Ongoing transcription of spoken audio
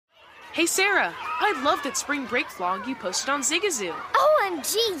Hey Sarah, I love that spring break vlog you posted on Zigazoo.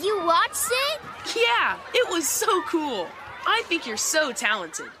 OMG, you watched it? Yeah, it was so cool. I think you're so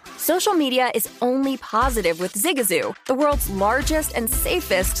talented. Social media is only positive with Zigazoo, the world's largest and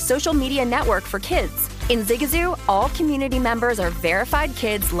safest social media network for kids. In Zigazoo, all community members are verified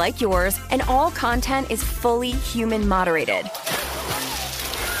kids like yours, and all content is fully human moderated.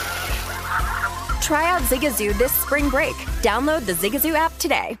 Try out Zigazoo this spring break. Download the Zigazoo app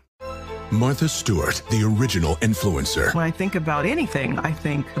today. Martha Stewart, the original influencer. When I think about anything, I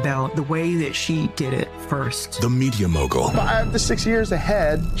think about the way that she did it first. The media mogul. 5 to 6 years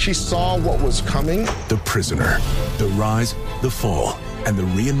ahead, she saw what was coming. The prisoner. The rise, the fall, and the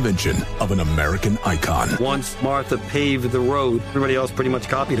reinvention of an American icon. Once Martha paved the road, everybody else pretty much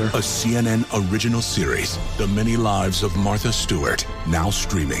copied her. A CNN original series, The Many Lives of Martha Stewart, now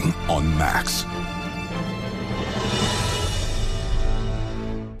streaming on Max.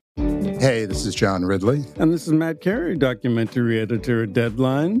 Hey, this is John Ridley. And this is Matt Carey, documentary editor at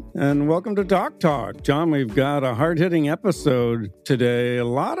Deadline. And welcome to Doc Talk. John, we've got a hard-hitting episode today. A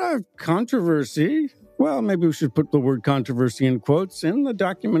lot of controversy. Well, maybe we should put the word controversy in quotes in the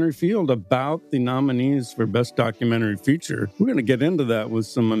documentary field about the nominees for Best Documentary Feature. We're going to get into that with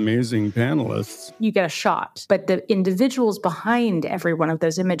some amazing panelists. You get a shot, but the individuals behind every one of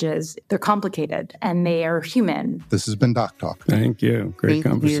those images, they're complicated and they are human. This has been Doc Talk. Thank you. Great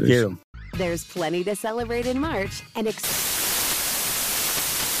conversation. Thank you. There's plenty to celebrate in March and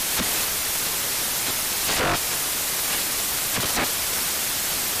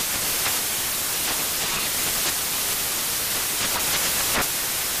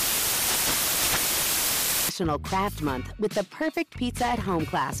National Craft Month with the perfect pizza at home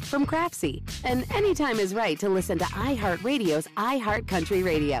class from Craftsy. And anytime is right to listen to iHeartRadio's iHeartCountry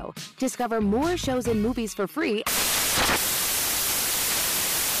Radio. Discover more shows and movies for free.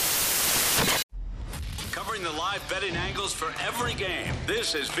 Covering the live betting angles for every game.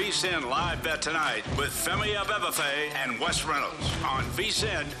 This is VSiN Live Bet Tonight with Femi Abebefe and Wes Reynolds on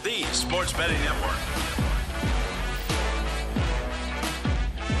VSiN, the sports betting network.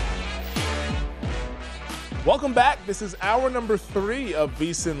 Welcome back. This is hour number 3 of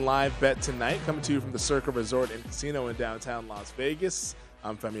VSiN Live Bet Tonight, coming to you from the Circa Resort and Casino in downtown Las Vegas.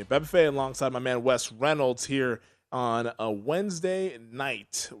 I'm Femi Abebefe alongside my man Wes Reynolds here on a Wednesday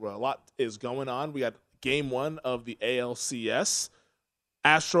night where a lot is going on. We got game 1 of the ALCS.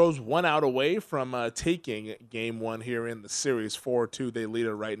 Astros 1 out away from taking game 1 here in the series. 4-2, they lead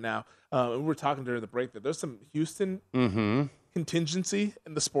it right now. We were talking during the break that there's some Houston contingency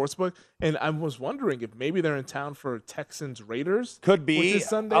in the sportsbook, and I was wondering if maybe they're in town for Texans Raiders. Could be. Which is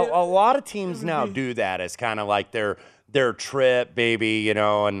Sunday. A lot of teams now do that as kind of like their trip, baby,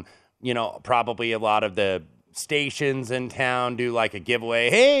 and probably a lot of the stations in town do like a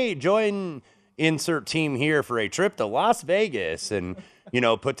giveaway. Hey, join insert team here for a trip to Las Vegas, and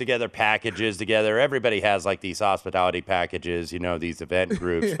put together packages together. Everybody has like these hospitality packages, these event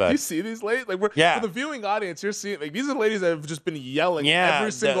groups. But you see these ladies, for the viewing audience, you're seeing these are ladies that have just been yelling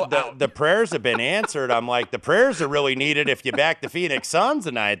every single out. The prayers have been answered. I'm like, the prayers are really needed if you back the Phoenix Suns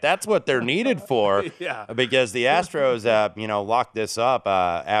tonight. That's what they're needed for. Because the Astros, locked this up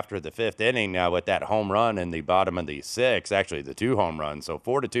after the 5th inning with that home run in the bottom of the 6th. Actually, the 2 home runs. So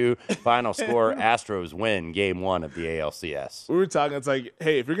 4-2 final score. Astros win game 1 of the ALCS. We were talking. It's like,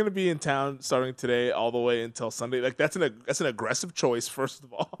 hey, if you're going to be in town starting today all the way until Sunday, like that's an aggressive choice, first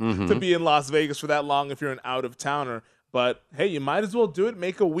of all, to be in Las Vegas for that long if you're an out-of-towner. But, hey, you might as well do it.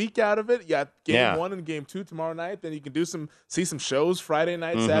 Make a week out of it. You got game 1 and game 2 tomorrow night. Then you can see some shows Friday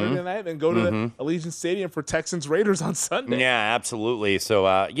night, Saturday night, and go to the Allegiant Stadium for Texans Raiders on Sunday. Yeah, absolutely. So,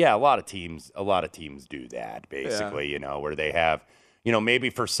 a lot of teams do that, basically, where they have – maybe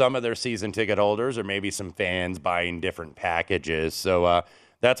for some of their season ticket holders or maybe some fans buying different packages. So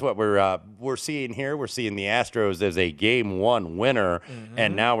that's what we're seeing here. We're seeing the Astros as a game 1 winner,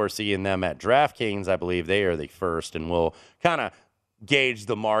 and now we're seeing them at DraftKings. I believe they are the first, and we'll kind of gauge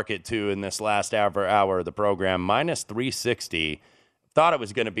the market too in this last hour of the program. Minus 360. Thought it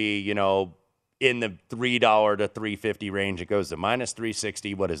was going to be, in the $3 to $3.50 range. It goes to minus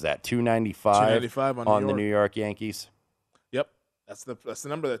 360. What is that? $2.95 on the New York Yankees. That's the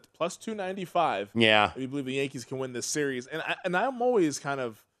number, that plus 295. Yeah, we believe the Yankees can win this series, and I'm always kind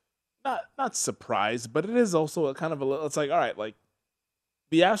of not surprised, but it is also a kind of it's like, all right, like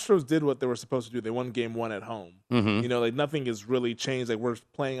the Astros did what they were supposed to do. They won game 1 at home. Nothing has really changed. Like we're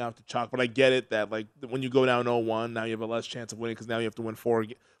playing out the chalk, but I get it that like when you go down 0-1, now you have a less chance of winning because now you have to win 4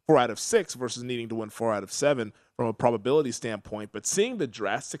 out of 6 versus needing to win 4 out of 7 from a probability standpoint. But seeing the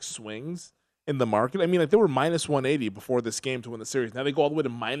drastic swings in the market. I mean, like they were minus 180 before this game to win the series. Now they go all the way to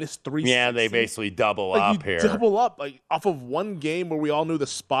minus 360. Yeah, they basically double up here. Double up, like off of one game where we all knew the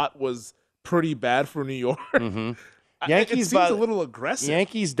spot was pretty bad for New York. Mm-hmm. Yankees, it seems a little aggressive.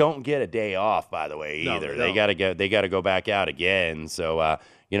 Yankees don't get a day off, by the way, either. They got to go back out again. So,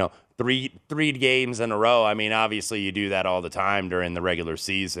 three games in a row. I mean, obviously you do that all the time during the regular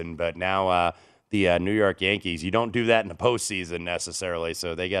season, but now the New York Yankees, you don't do that in the postseason necessarily.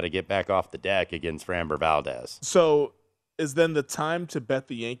 So they got to get back off the deck against Framber Valdez. So is then the time to bet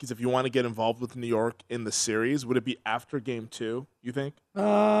the Yankees if you want to get involved with New York in the series? Would it be after Game 2, you think?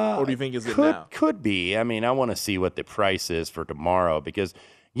 Or do you think is it now? Could be. I mean, I want to see what the price is for tomorrow because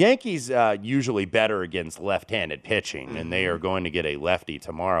Yankees usually better against left-handed pitching, and they are going to get a lefty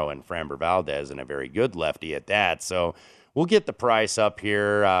tomorrow in Framber Valdez, and a very good lefty at that. So we'll get the price up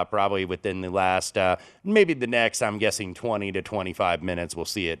here probably within the last, maybe the next, I'm guessing, 20 to 25 minutes. We'll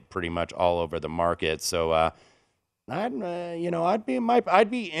see it pretty much all over the market. So, I'd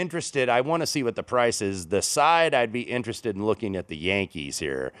be interested. I want to see what the price is. The side, I'd be interested in looking at the Yankees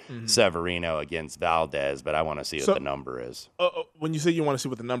here, Severino against Valdez, but I want to see what the number is. When you say you want to see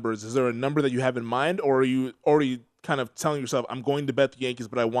what the number is there a number that you have in mind, or are you already kind of telling yourself, I'm going to bet the Yankees,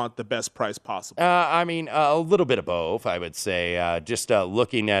 but I want the best price possible? A little bit of both, I would say. Just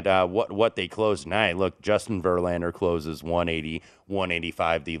looking at what they closed tonight. Look, Justin Verlander closes 180,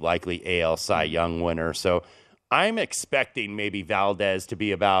 185, the likely AL Cy Young winner. So I'm expecting maybe Valdez to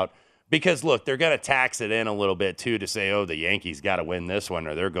be about, because look, they're going to tax it in a little bit too to say, the Yankees got to win this one,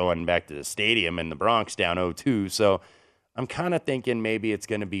 or they're going back to the stadium in the Bronx down 0-2. So I'm kind of thinking maybe it's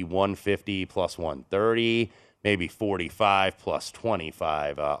going to be 150 plus 130, maybe 45 plus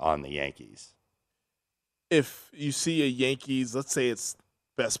 25 on the Yankees. If you see a Yankees, let's say it's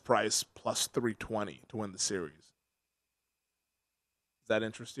best price plus 320 to win the series, does that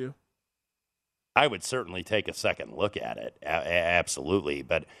interest you? I would certainly take a second look at it. Absolutely.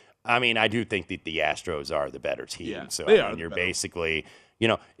 But, I mean, I do think that the Astros are the better team. Yeah, so, you're better. Basically,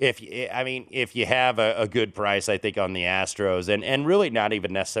 if you have a good price, I think, on the Astros, and really not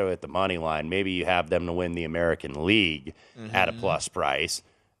even necessarily at the money line, maybe you have them to win the American League at a plus price,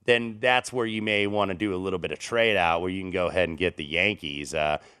 then that's where you may want to do a little bit of trade out where you can go ahead and get the Yankees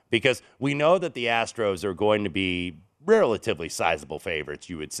because we know that the Astros are going to be relatively sizable favorites,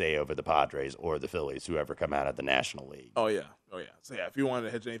 you would say, over the Padres or the Phillies, whoever come out of the National League. Oh, yeah. So, if you wanted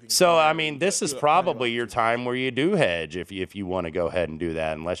to hedge anything. So, I mean, this is probably your time where you do hedge if you want to go ahead and do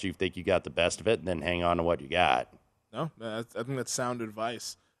that. Unless you think you got the best of it, then hang on to what you got. No, I think that's sound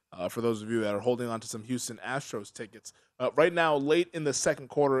advice for those of you that are holding on to some Houston Astros tickets. Right now, late in the second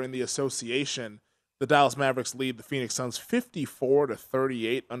quarter in the association, the Dallas Mavericks lead the Phoenix Suns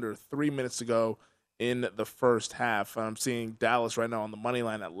 54-38 under 3 minutes to go in the first half. I'm seeing Dallas right now on the money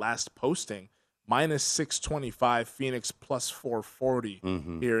line at last posting, minus 625, Phoenix plus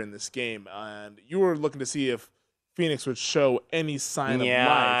 440 here in this game. And you were looking to see if Phoenix would show any sign of life.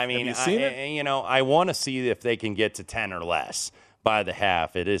 I mean, have you seen it? I want to see if they can get to 10 or less by the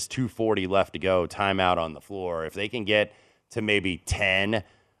half. It is 2:40 left to go, timeout on the floor. If they can get to maybe 10,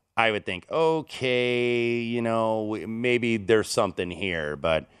 I would think, okay, maybe there's something here,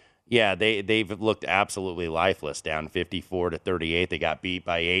 but yeah, they've looked absolutely lifeless, down 54-38. They got beat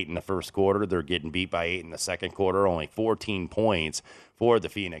by 8 in the first quarter. They're getting beat by 8 in the second quarter. Only 14 points for the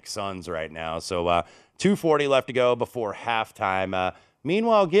Phoenix Suns right now. So 2:40 left to go before halftime.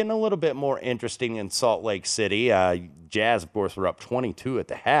 Meanwhile, getting a little bit more interesting in Salt Lake City. Jazz, of course, were up 22 at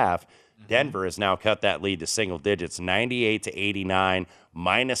the half. Denver has now cut that lead to single digits, 98-89.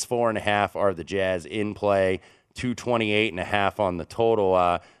 Minus 4.5 are the Jazz in play. 228.5 on the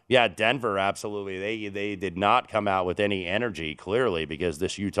total. Denver, absolutely. They did not come out with any energy, clearly, because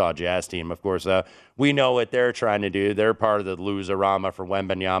this Utah Jazz team, of course, we know what they're trying to do. They're part of the loser-rama for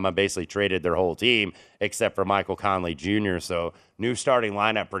Wembanyama, basically traded their whole team except for Michael Conley Jr. So new starting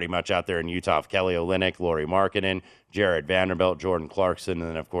lineup pretty much out there in Utah of Kelly Olynyk, Lauri Markkanen, Jared Vanderbilt, Jordan Clarkson, and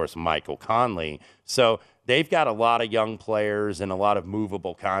then, of course, Michael Conley. So they've got a lot of young players and a lot of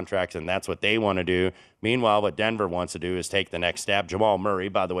movable contracts, and that's what they want to do. Meanwhile, what Denver wants to do is take the next step. Jamal Murray,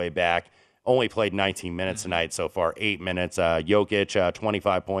 by the way, back, only played 19 minutes tonight so far, 8 minutes. Jokic,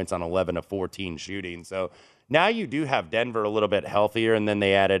 25 points on 11 of 14 shooting. So now you do have Denver a little bit healthier, and then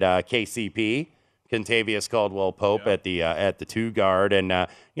they added KCP, Kentavious Caldwell-Pope at the 2 guard, and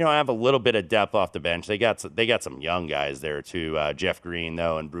have a little bit of depth off the bench. They got some young guys there too. Jeff Green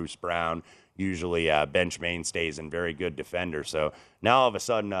though, and Bruce Brown, usually bench mainstays and very good defender. So now all of a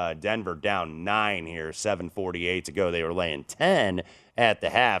sudden Denver down 9 here, 7:48 to go. They were laying 10 at the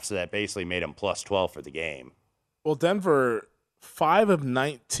half, so that basically made them plus 12 for the game. Well, Denver 5 of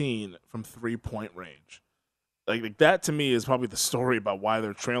 19 from 3-point range. Like that to me is probably the story about why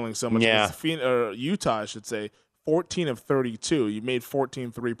they're trailing so much. Yeah. Utah, I should say, 14 of 32. You made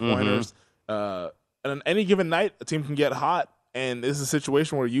 14 3-pointers. And on any given night, a team can get hot. And this is a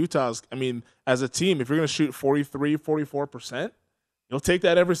situation where Utah's, I mean, as a team, if you're going to shoot 43, 44%, you'll take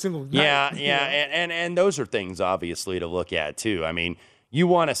that every single night. Yeah. And those are things, obviously, to look at, too. I mean, you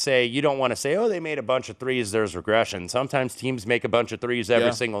don't want to say, oh, they made a bunch of threes, there's regression. Sometimes teams make a bunch of threes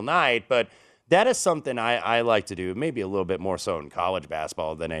every single night, but that is something I like to do, maybe a little bit more so in college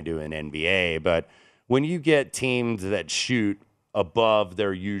basketball than I do in NBA. But when you get teams that shoot above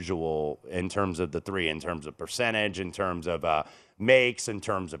their usual in terms of the three, in terms of percentage, in terms of makes, in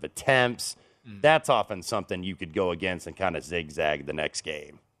terms of attempts, that's often something you could go against and kind of zigzag the next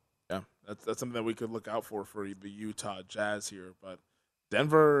game. Yeah, that's something that we could look out for the Utah Jazz here. But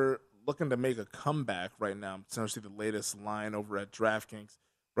Denver looking to make a comeback right now. Essentially the latest line over at DraftKings.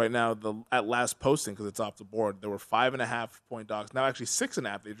 Right now, at last posting, because it's off the board, there were 5.5-point dogs. Now actually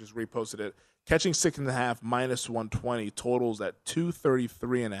 6.5. They just reposted it. Catching 6.5 minus 120 totals at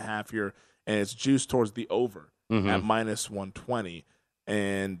 233.5 here, and it's juiced towards the over at minus 120.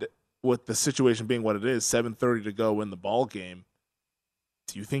 And with the situation being what it is, 7:30 to go in the ball game.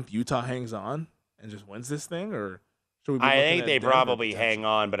 Do you think Utah hangs on and just wins this thing, or should we be I think they Denver probably hang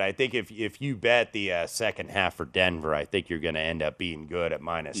on, but I think if you bet the second half for Denver, I think you're going to end up being good at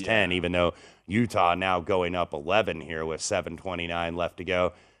minus 10, even though Utah now going up 11 here with 7:29 left to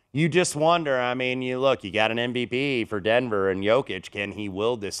go. You just wonder, I mean, you got an MVP for Denver and Jokic. Can he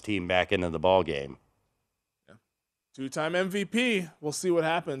will this team back into the ball game? Yeah. 2-time MVP. We'll see what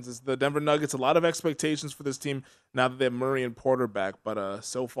happens. It's the Denver Nuggets. A lot of expectations for this team now that they have Murray and Porter back, but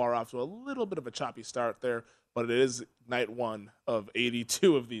so far off to a little bit of a choppy start there. But it is night one of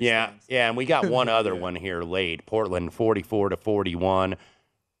 82 of these things. Yeah, and we got one other one here late. Portland 44-41.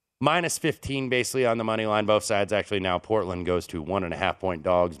 Minus 15 basically on the money line. Both sides actually now. Portland goes to 1.5-point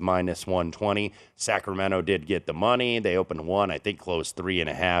dogs, minus 120. Sacramento did get the money. They opened 1, I think closed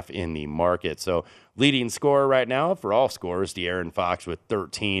 3.5 in the market. So leading scorer right now for all scorers, De'Aaron Fox with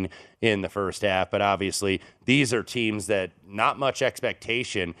 13 in the first half. But obviously these are teams that not much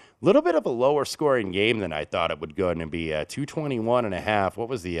expectation. A little bit of a lower scoring game than I thought it would go and be 221.5. What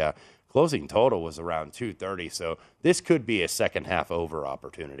was the closing total was around 230, so this could be a second half over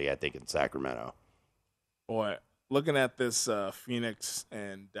opportunity, I think, in Sacramento. Boy, looking at this Phoenix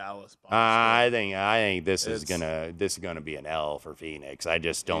and Dallas box I think this is gonna be an L for Phoenix. I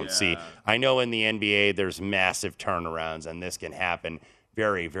just don't see. I know in the NBA there's massive turnarounds, and this can happen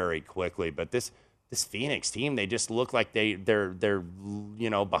very, very quickly. But this Phoenix team, they just look like they're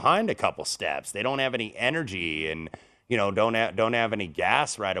behind a couple steps. They don't have any energy and don't have any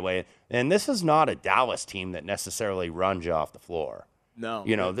gas right away. And this is not a Dallas team that necessarily runs you off the floor.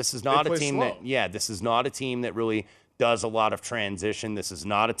 No. This is not a team slow. this is not a team that really does a lot of transition. This is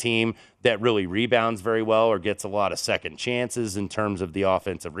not a team that really rebounds very well or gets a lot of second chances in terms of the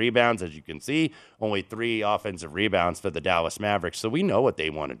offensive rebounds. As you can see, only 3 offensive rebounds for the Dallas Mavericks. So we know what they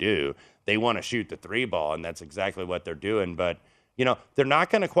want to do. They want to shoot the 3 ball, and that's exactly what they're doing. But they're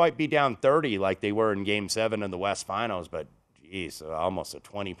not going to quite be down 30 like they were in Game 7 in the West Finals, but, geez, almost a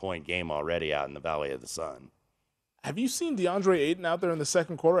 20-point game already out in the Valley of the Sun. Have you seen DeAndre Ayton out there in the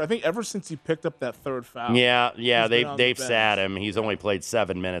second quarter? I think ever since he picked up that third foul. Yeah, they've sat him. He's only played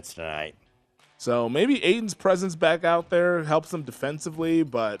 7 minutes tonight. So maybe Ayton's presence back out there helps them defensively,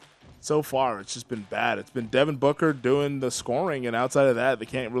 but so far it's just been bad. It's been Devin Booker doing the scoring, and outside of that, they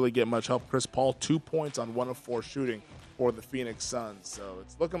can't really get much help. Chris Paul, 2 points on 1 of 4 shooting for the Phoenix Suns. So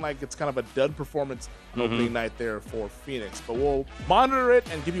it's looking like it's kind of a dud performance on opening night there for Phoenix. But we'll monitor it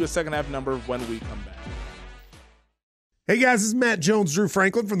and give you a second half number when we come back. Hey guys, this is Matt Jones, Drew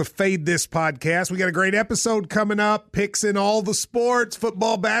Franklin from the Fade This podcast. We got a great episode coming up, picks in all the sports,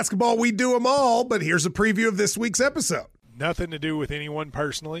 football, basketball, we do them all. But here's a preview of this week's episode. Nothing to do with anyone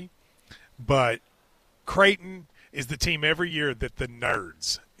personally, but Creighton is the team every year that the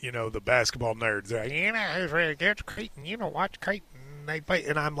nerds, the basketball nerds, they're like, who's really good? Creighton, watch Creighton. They play.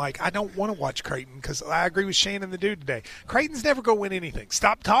 And I'm like, I don't want to watch Creighton because I agree with Shannon the dude today. Creighton's never going to win anything.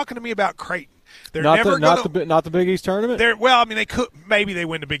 Stop talking to me about Creighton. They're not never the Big East tournament. They could maybe they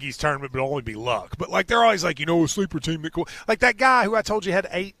win the Big East tournament, but it'll only be luck. But they're always like, a sleeper team that like that guy who I told you had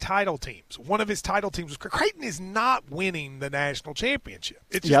 8 title teams. One of his title teams was Creighton is not winning the national championship.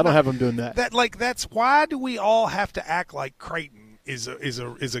 I don't have them doing that. That's why do we all have to act like Creighton is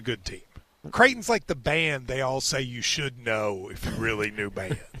a good team? Creighton's like the band they all say you should know if you really knew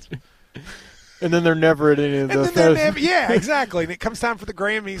bands. And then they're never at any of the yeah, exactly. And it comes time for the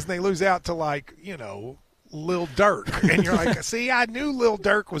Grammys, and they lose out to Lil Durk, and you're like, see, I knew Lil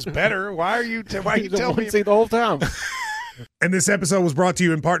Durk was better. Why are you telling me? See the whole time. And this episode was brought to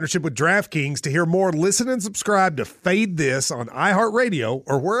you in partnership with DraftKings. To hear more, listen and subscribe to Fade This on iHeartRadio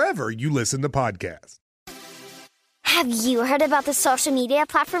or wherever you listen to podcasts. Have you heard about the social media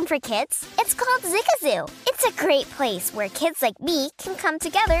platform for kids? It's called Zigazoo. It's a great place where kids like me can come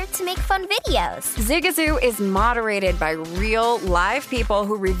together to make fun videos. Zigazoo is moderated by real, live people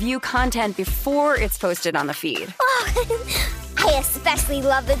who review content before it's posted on the feed. Oh, I especially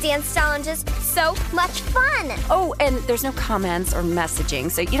love the dance challenges. So much fun. Oh, and there's no comments or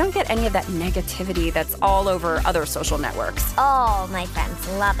messaging, so you don't get any of that negativity that's all over other social networks. Oh, my friends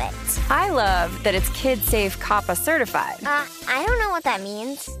love it. I love that it's kid-safe COPPA certified. I don't know what that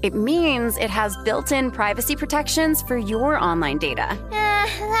means. It means it has built-in privacy protections for your online data.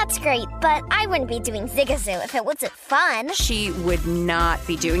 That's great, but I wouldn't be doing Zigazoo if it wasn't fun. She would not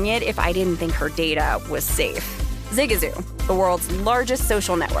be doing it if I didn't think her data was safe. Zigazoo, the world's largest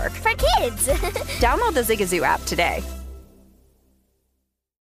social network. For kids. Download the Zigazoo app today.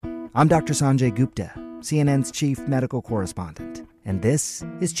 I'm Dr. Sanjay Gupta, CNN's chief medical correspondent, and this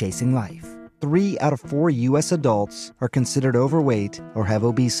is Chasing Life. 3 out of 4 U.S. adults are considered overweight or have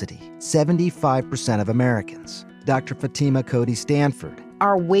obesity. 75% of Americans. Dr. Fatima Cody Stanford.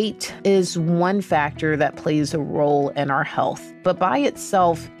 Our weight is one factor that plays a role in our health, but by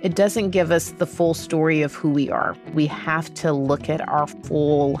itself, it doesn't give us the full story of who we are. We have to look at our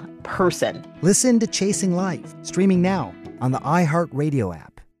full person. Listen to Chasing Life, streaming now on the iHeartRadio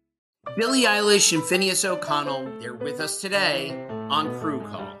app. Billie Eilish and Phineas O'Connell, they're with us today on Crew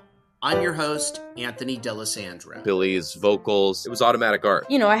Call. I'm your host, Anthony D'Alessandro. Billie's vocals, it was automatic art.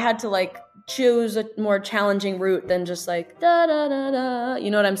 You know, I had to choose a more challenging route than just da da da da. You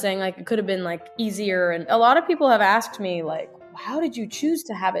know what I'm saying? It could have been easier. And a lot of people have asked me how did you choose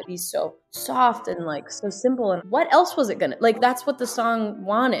to have it be so soft and so simple? And what else was it gonna that's what the song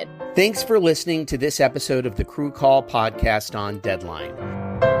wanted. Thanks for listening to this episode of the Crew Call podcast on Deadline.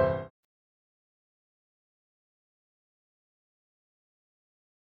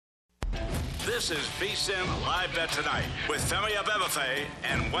 This is VSiN Live Bet Tonight with Femi Abebefe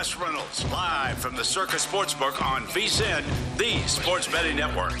and Wes Reynolds, live from the Circa Sportsbook on VSiN, the sports betting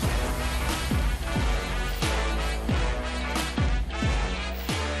network.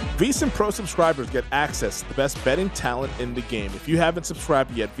 VSiN Pro subscribers get access to the best betting talent in the game. If you haven't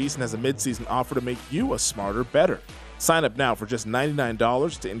subscribed yet, VSiN has a mid-season offer to make you a smarter bettor. Sign up now for just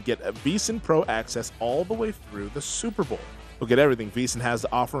 $99 and get a VSiN Pro access all the way through the Super Bowl. You'll get everything VSiN has to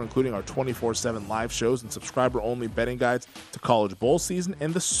offer, including our 24/7 live shows and subscriber-only betting guides to College Bowl season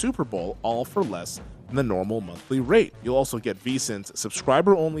and the Super Bowl, all for less than the normal monthly rate. You'll also get VSiN's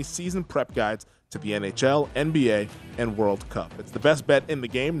subscriber-only season prep guides to the NHL, NBA, and World Cup. It's the best bet in the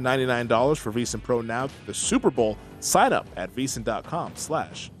game, $99 for VSiN Pro now to the Super Bowl. Sign up at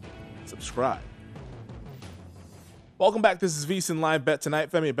VSiN.com/subscribe. Welcome back. This is VSiN Live Bet Tonight.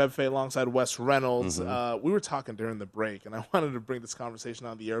 Femi Abebefe alongside Wes Reynolds. We were talking during the break, and I wanted to bring this conversation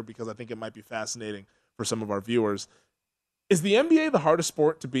on the air because I think it might be fascinating for some of our viewers. Is the NBA the hardest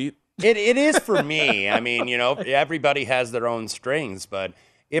sport to beat? It is for me. I mean, everybody has their own strings, but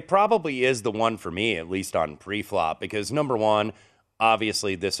it probably is the one for me, at least on pre-flop, because number one,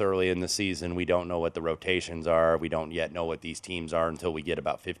 obviously this early in the season, we don't know what the rotations are. We don't yet know what these teams are until we get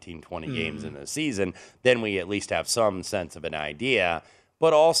about 15, 20 games into the season. Then we at least have some sense of an idea.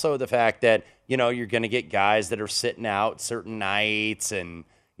 But also the fact that, you're going to get guys that are sitting out certain nights and,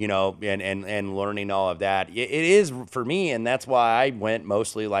 and learning all of that. It is for me, and that's why I went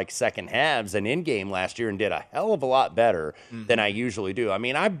mostly second halves and in-game last year and did a hell of a lot better than I usually do. I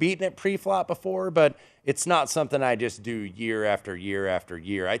mean, I've beaten it pre-flop before, but it's not something I just do year after year after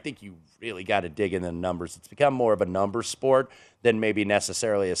year. I think you really got to dig in the numbers. It's become more of a numbers sport than maybe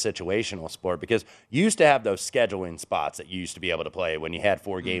necessarily a situational sport, because you used to have those scheduling spots that you used to be able to play when you had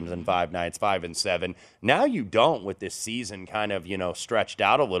 4 games in 5 nights, 5 and 7. Now you don't, with this season kind of, stretched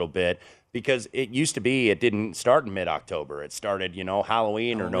out a little bit, because it used to be it didn't start in mid-October. It started,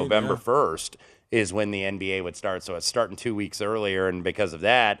 Halloween or November 1st is when the NBA would start. So it's starting 2 weeks earlier, and because of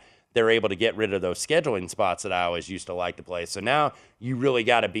that, they're able to get rid of those scheduling spots that I always used to like to play. So now you really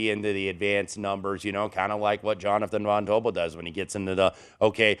got to be into the advanced numbers, kind of like what Jonathan Von Tobel does when he gets into the,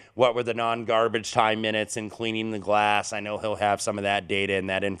 what were the non-garbage time minutes and cleaning the glass. I know he'll have some of that data and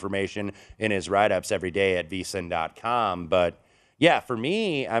that information in his write-ups every day at vsin.com. But, yeah, for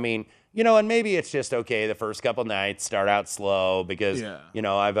me, I mean, and maybe it's just, the first couple nights start out slow because,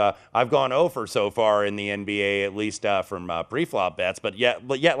 I've gone 0 for so far in the NBA, at least from pre-flop bets. But yet,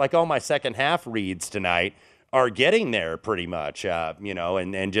 all my second half reads tonight are getting there pretty much,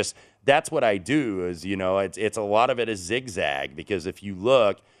 and just that's what I do is, it's a lot of it is zigzag, because if you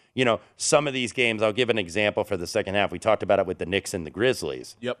look, some of these games, I'll give an example for the second half. We talked about it with the Knicks and the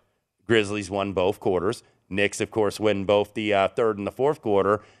Grizzlies. Yep. Grizzlies won both quarters. Knicks, of course, win both the third and the fourth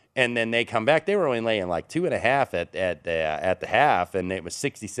quarter. And then they come back. They were only laying like 2.5 at the half, and it was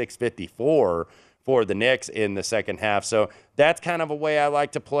 66-54 for the Knicks in the second half. So that's kind of a way I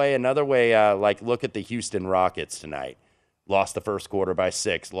like to play. Another way, look at the Houston Rockets tonight. Lost the first quarter by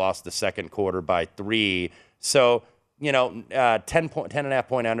 6, lost the second quarter by 3. So, 10.5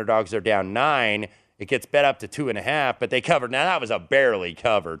 point underdogs, they're down 9. It gets bet up to 2.5, but they covered. Now, that was a barely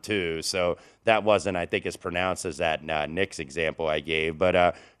cover, too. So that wasn't, I think, as pronounced as that Knicks example I gave.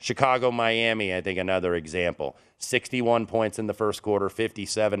 But Chicago-Miami, I think, another example. 61 points in the first quarter,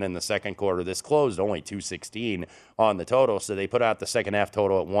 57 in the second quarter. This closed only 216 on the total, so they put out the second half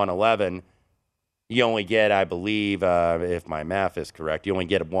total at 111. You only get, I believe, if my math is correct, you only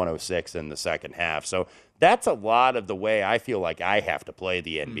get 106 in the second half. So that's a lot of the way I feel like I have to play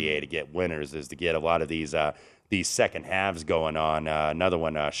the NBA to get winners, is to get a lot of these second halves going on. Another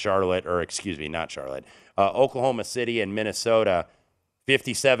one, Oklahoma City and Minnesota,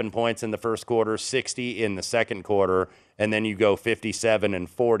 57 points in the first quarter, 60 in the second quarter, and then you go 57 and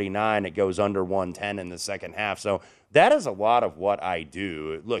 49. It goes under 110 in the second half. So that is a lot of what I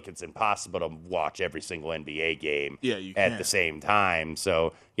do. Look, it's impossible to watch every single NBA game at the same time.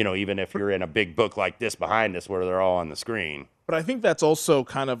 So, even if you're in a big book like this behind us where they're all on the screen. But I think that's also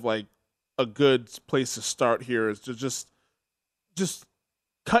kind of like a good place to start here, is to just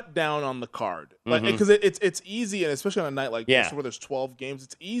cut down on the card, because it's easy, and especially on a night like this where there's 12 games,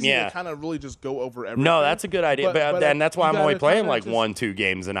 it's easy to kind of really just go over everything. No, that's a good idea, and that's why I'm only playing like 1-2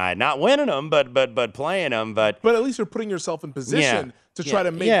 games a night, not winning them, but playing them. But at least you're putting yourself in position to try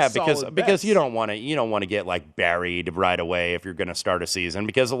to make solid because bets. you don't want to get like buried right away if you're going to start a season,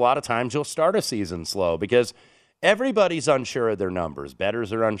 because a lot of times you'll start a season slow because everybody's unsure of their numbers.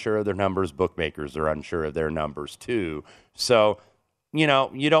 Bettors are unsure of their numbers. Bookmakers are unsure of their numbers too. So, you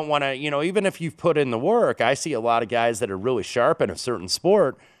don't want to, even if you've put in the work, I see a lot of guys that are really sharp in a certain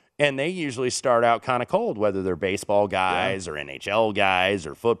sport, and they usually start out kind of cold, whether they're baseball guys or NHL guys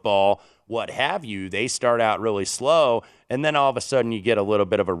or football, what have you. They start out really slow, and then all of a sudden you get a little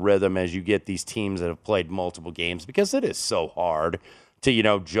bit of a rhythm as you get these teams that have played multiple games, because it is so hard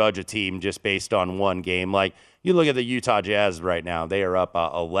to, judge a team just based on one game. Like, you look at the Utah Jazz right now. They are up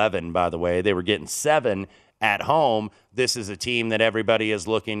 11, by the way. They were getting 7 at home. This is a team that everybody is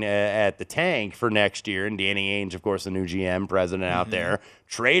looking at the tank for next year. And Danny Ainge, of course, the new GM president out there,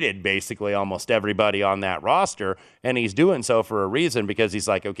 traded basically almost everybody on that roster. And he's doing so for a reason, because he's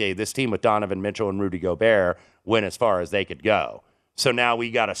like, okay, this team with Donovan Mitchell and Rudy Gobert went as far as they could go. So now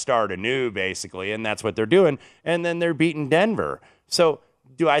we got to start anew, basically. And that's what they're doing. And then they're beating Denver. So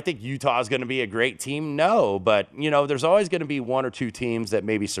do I think Utah is going to be a great team? No, but, there's always going to be 1 or 2 teams that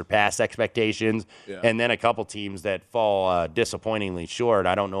maybe surpass expectations, and then a couple teams that fall disappointingly short.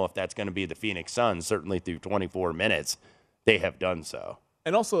 I don't know if that's going to be the Phoenix Suns. Certainly through 24 minutes, they have done so.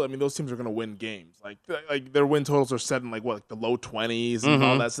 And also, those teams are going to win games. Like their win totals are set in the low 20s and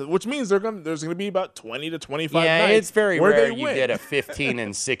all that stuff, which means there's going to be about 20 to 25 nights. Yeah, it's very rare you get a 15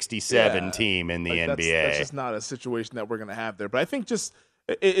 and 67 team in the NBA. That's just not a situation that we're going to have there. But I think just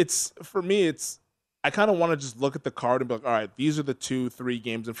for me, I kind of want to just look at the card and be like, all right, these are the 2-3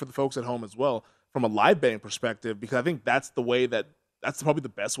 games. And for the folks at home as well, from a live betting perspective, because I think that's probably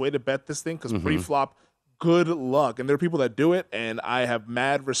the best way to bet this thing, because pre-flop, good luck. And there are people that do it, and I have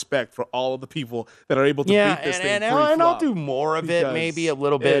mad respect for all of the people that are able to beat this thing pre-flop. And I'll do more of it, maybe a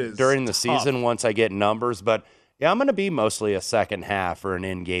little bit during the season once I get numbers. But I'm going to be mostly a second half or an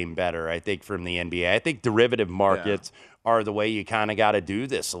in-game better, I think, from the NBA. I think derivative markets are the way you kind of got to do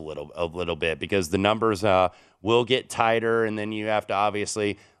this a little bit, because the numbers will get tighter, and then you have to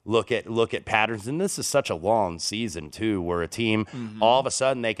obviously look at patterns. And this is such a long season too, where a team all of a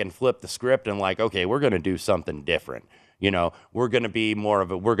sudden they can flip the script and like, okay, we're going to do something different. We're going to be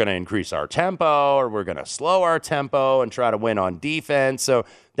we're going to increase our tempo, or we're going to slow our tempo and try to win on defense. So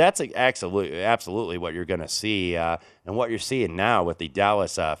that's absolutely what you're going to see, and what you're seeing now with the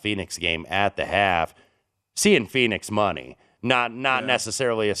Dallas Phoenix game at the half. Seeing Phoenix money, not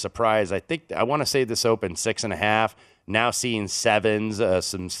necessarily a surprise. I want to say this opened 6.5. Now seeing 7s,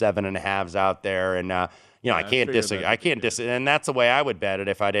 some 7.5s out there, and I can't disagree. And that's the way I would bet it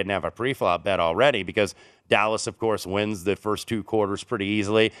if I didn't have a pre-flop bet already, because Dallas, of course, wins the first 2 quarters pretty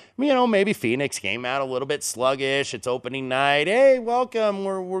easily. Maybe Phoenix came out a little bit sluggish. It's opening night. Hey, welcome.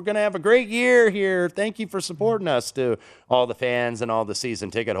 We're going to have a great year here. Thank you for supporting us, to all the fans and all the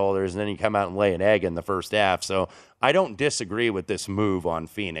season ticket holders. And then you come out and lay an egg in the first half. So I don't disagree with this move on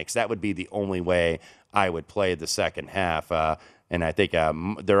Phoenix. That would be the only way I would play the second half. And I think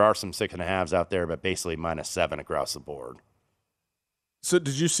there are some 6.5s out there, but basically -7 across the board. So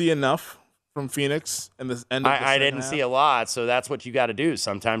did you see enough from Phoenix in the end of the I didn't half? see a lot, so that's what you got to do.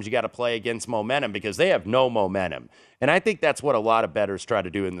 Sometimes you got to play against momentum because they have no momentum. And I think that's what a lot of bettors try to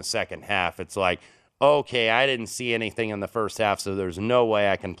do in the second half. It's like, okay, I didn't see anything in the first half, so there's no way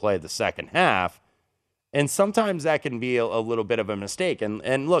I can play the second half. And sometimes that can be a little bit of a mistake.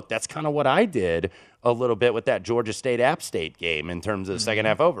 And look, that's kind of what I did a little bit with that Georgia State-App State game in terms of the second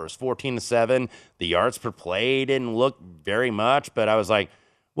half over. It was 14-7. The yards per play didn't look very much, but I was like,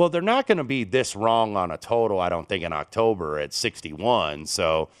 well, they're not going to be this wrong on a total, I don't think, in October at 61.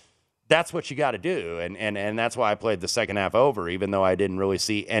 So that's what you got to do. And that's why I played the second half over, even though I didn't really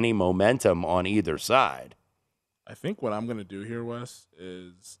see any momentum on either side. I think what I'm going to do here, Wes,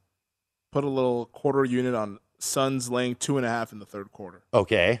 is put a little quarter unit on Suns laying 2.5 in the third quarter.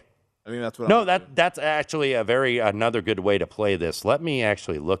 Okay. I think that's what that's actually another good way to play this. Let me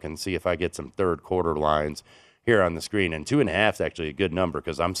actually look and see if I get some third quarter lines here on the screen. And 2.5 is actually a good number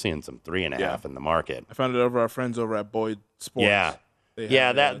because I'm seeing some 3.5 in the market. I found it over our friends over at Boyd Sports.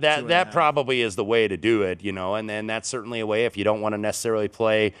 Yeah. That probably is the way to do it, and then that's certainly a way if you don't want to necessarily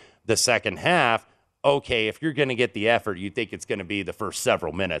play the second half. Okay, if you're going to get the effort, you think it's going to be the first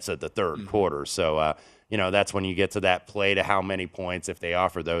several minutes of the third quarter. So, that's when you get to that play to how many points if they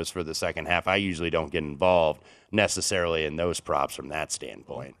offer those for the second half. I usually don't get involved necessarily in those props from that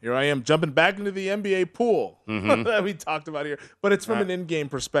standpoint. Here I am jumping back into the NBA pool that we talked about here. But it's from an in-game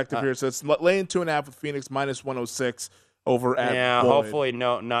perspective here. So it's laying 2.5 with Phoenix -106 over at Boyd. Hopefully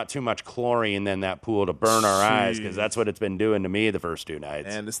not too much chlorine in that pool to burn our eyes because that's what it's been doing to me the first 2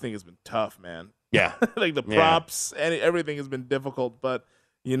 nights. And this thing has been tough, man. Yeah. Like the props and everything has been difficult. But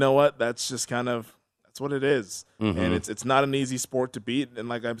you know what? That's just that's what it is. And it's not an easy sport to beat. And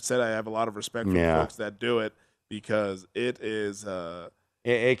like I've said, I have a lot of respect for the folks that do it because it is it's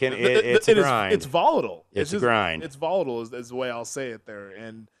a grind. It's volatile. It's a grind. It's volatile is the way I'll say it there.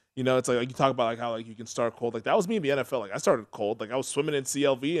 And it's like you talk about how you can start cold. Like that was me in the NFL. Like I started cold. Like I was swimming in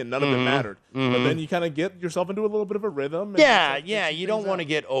CLV and none of it mattered. But then you kind of get yourself into a little bit of a rhythm. And you don't want to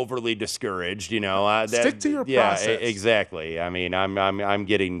get overly discouraged. Stick to your process. Yeah, exactly. I mean, I'm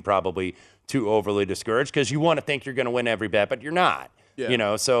getting probably too overly discouraged because you want to think you're going to win every bet, but you're not.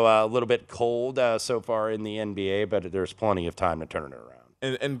 Yeah. So a little bit cold so far in the NBA, but there's plenty of time to turn it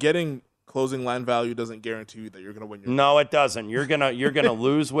around. And getting closing line value doesn't guarantee you that you're going to win your No, it doesn't. You're gonna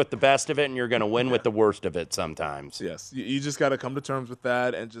lose with the best of it, and you're gonna win with the worst of it sometimes. Yes, you just got to come to terms with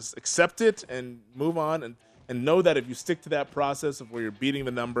that and just accept it and move on and know that if you stick to that process of where you're beating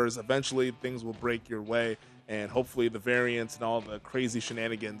the numbers, eventually things will break your way, and hopefully the variance and all the crazy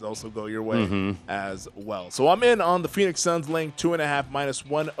shenanigans also go your way as well. So I'm in on the Phoenix Suns laying 2.5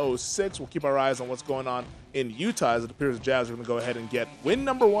 -106. We'll keep our eyes on what's going on in Utah as it appears the Jazz are going to go ahead and get win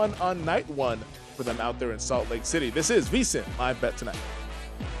number 1 on night 1 for them out there in Salt Lake City. This is VSiN Live Bet Tonight.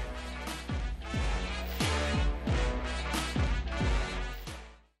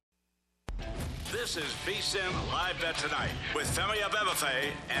 This is VSiN Live Bet Tonight with Femi Abebefe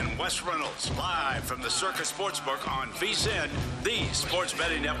and Wes Reynolds, live from the Circus Sportsbook on VSiN, the sports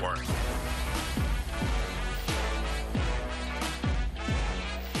betting network.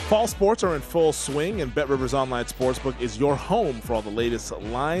 Fall sports are in full swing, and BetRivers Online Sportsbook is your home for all the latest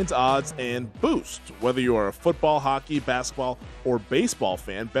lines, odds, and boosts. Whether you are a football, hockey, basketball, or baseball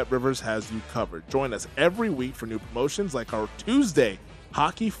fan, BetRivers has you covered. Join us every week for new promotions like our Tuesday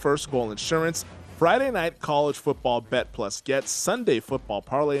Hockey First Goal Insurance, Friday night college football Bet Plus Get, Sunday football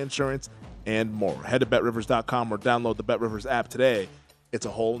parlay insurance, and more. Head to BetRivers.com or download the BetRivers app today. It's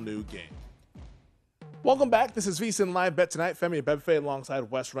a whole new game. Welcome back. This is VSiN Live Bet Tonight. Femi Abebefe alongside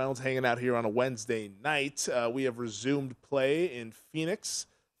Wes Reynolds hanging out here on a Wednesday night. We have resumed play in Phoenix.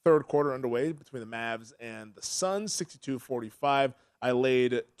 Third quarter underway between the Mavs and the Suns, 62-45. I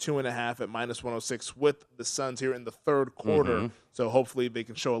laid 2.5 at -106 with the Suns here in the third quarter. So hopefully they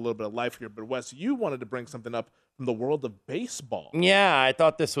can show a little bit of life here. But Wes, you wanted to bring something up from the world of baseball. Yeah, I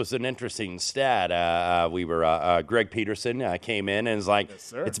thought this was an interesting stat. Greg Peterson came in and was like,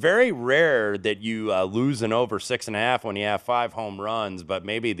 it's very rare that you lose an over 6.5 when you have 5 home runs, but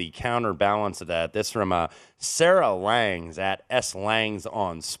maybe the counterbalance of that. This from Sarah Langs at S. Langs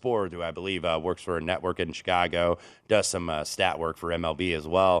on Sport, who I believe works for a network in Chicago, does some stat work for MLB as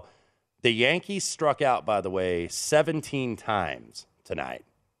well. The Yankees struck out, by the way, 17 times tonight.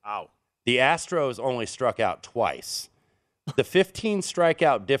 Wow. The Astros only struck out twice. The 15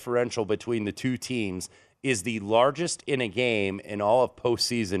 strikeout differential between the two teams is the largest in a game in all of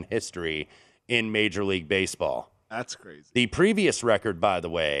postseason history in Major League Baseball. That's crazy. The previous record, by the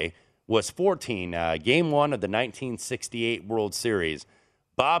way, was 14. Game 1 of the 1968 World Series.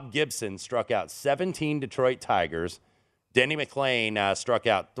 Bob Gibson struck out 17 Detroit Tigers. Denny McLain struck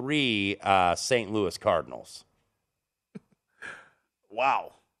out 3 St. Louis Cardinals.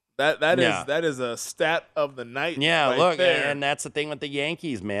 Wow. That is a stat of the night. Yeah, right look, there. and that's the thing with the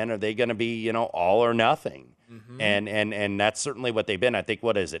Yankees, man. Are they going to be, all or nothing? Mm-hmm. And that's certainly what they've been. I think,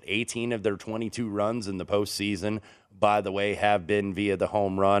 18 of their 22 runs in the postseason, by the way, have been via the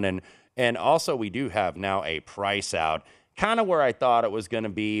home run. And also we do have now a price out, kind of where I thought it was going to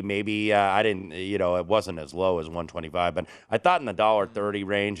be. Maybe I didn't, it wasn't as low as 125, but I thought in the $1.30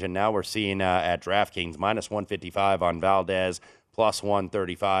 range. And now we're seeing at DraftKings minus 155 on Valdez, plus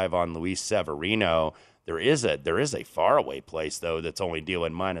 135 on Luis Severino. There is a faraway place, though, that's only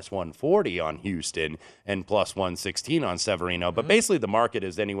dealing minus 140 on Houston and plus 116 on Severino. But basically the market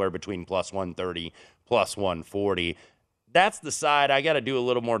is anywhere between plus 130, plus 140. That's the side. I got to do a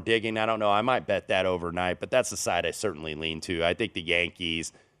little more digging. I don't know. I might bet that overnight, but that's the side I certainly lean to. I think the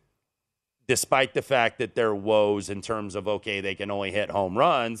Yankees, despite the fact that their woes in terms of, they can only hit home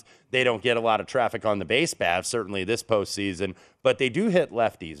runs, they don't get a lot of traffic on the base path, certainly this postseason, but they do hit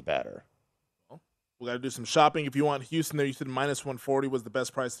lefties better. We got to do some shopping. If you want Houston there, you said minus 140 was the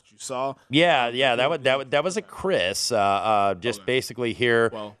best price that you saw. Yeah, that was a Chris. Basically here.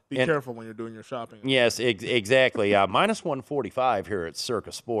 Well, be careful when you're doing your shopping. Yes, exactly. Minus 145 here at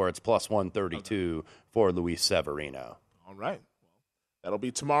Circa Sports, plus 132 for Luis Severino. All right. That'll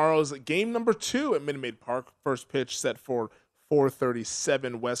be tomorrow's game number 2 at Minute Maid Park. First pitch set for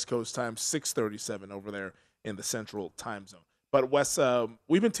 4:37 West Coast time, 6:37 over there in the Central Time Zone. But Wes,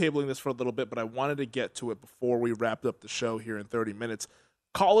 we've been tabling this for a little bit, but I wanted to get to it before we wrapped up the show here in 30 minutes.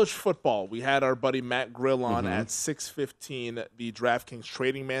 College football. We had our buddy Matt Grill on at 6:15. The DraftKings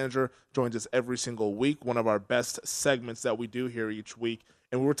trading manager joins us every single week, one of our best segments that we do here each week.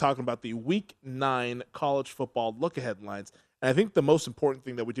 And we were talking about the Week 9 college football look-ahead lines. And I think the most important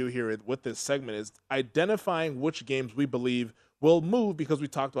thing that we do here with this segment is identifying which games we believe will move, because we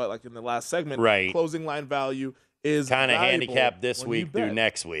talked about, like in the last segment, right, closing line value is kind of handicapped this week through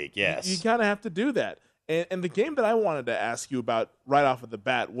next week. Yes. You kind of have to do that. And the game that I wanted to ask you about right off of the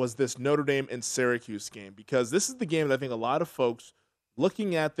bat was this Notre Dame and Syracuse game, because this is the game that I think a lot of folks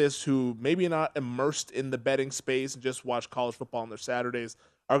looking at this who maybe not immersed in the betting space and just watch college football on their Saturdays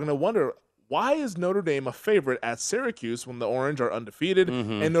are going to wonder, why is Notre Dame a favorite at Syracuse when the Orange are undefeated?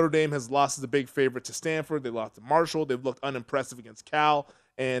 And Notre Dame has lost as a big favorite to Stanford. They lost to Marshall. They've looked unimpressive against Cal,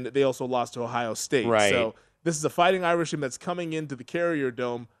 and they also lost to Ohio State. Right. So this is a Fighting Irish team that's coming into the Carrier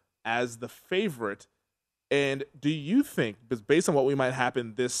Dome as the favorite. And do you think, based on what we might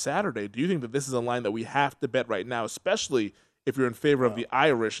happen this Saturday, do you think that this is a line that we have to bet right now, especially if you're in favor of the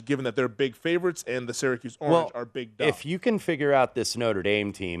Irish, given that they're big favorites and the Syracuse Orange are big dogs? If you can figure out this Notre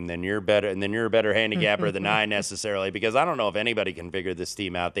Dame team, then you're better, and then you're a better handicapper than I necessarily, because I don't know if anybody can figure this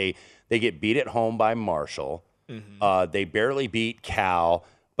team out. They get beat at home by Marshall. They barely beat Cal,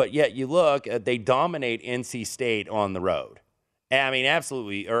 but yet you look, they dominate NC State on the road. I mean,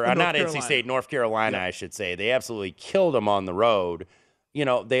 absolutely, or not NC State, North Carolina, I should say. They absolutely killed them on the road. You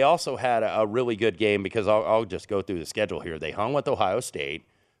know, they also had a really good game, because I'll just go through the schedule here. They hung with Ohio State.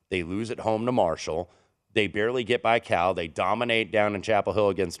 They lose at home to Marshall. They barely get by Cal. They dominate down in Chapel Hill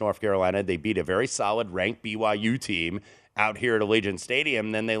against North Carolina. They beat a very solid ranked BYU team out here at Allegiant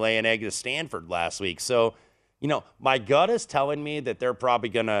Stadium. Then they lay an egg to Stanford last week. So, you know, my gut is telling me that they're probably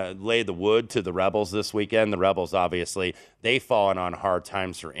going to lay the wood to the Rebels this weekend. The Rebels, obviously, they've fallen on hard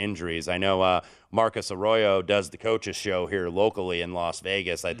times for injuries. I know Marcus Arroyo does the coaches show here locally in Las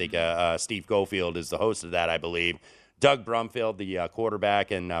Vegas. I think Steve Gofield is the host of that, I believe. Doug Brumfield, the quarterback,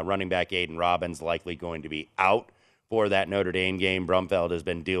 and running back Aiden Robbins likely going to be out for that Notre Dame game. Brumfield has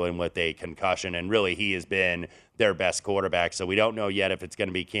been dealing with a concussion, and really he has been their best quarterback. So we don't know yet if it's going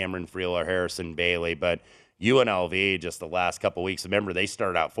to be Cameron Friel or Harrison Bailey, but UNLV just the last couple weeks, remember they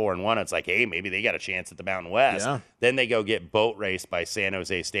started out 4-1. It's like, hey, maybe they got a chance at the Mountain West. Yeah. Then they go get boat raced by San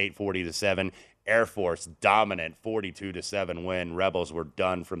Jose State 40-7. Air Force dominant 42-7 win. Rebels were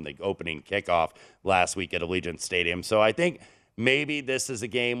done from the opening kickoff last week at Allegiant Stadium. So I think maybe this is a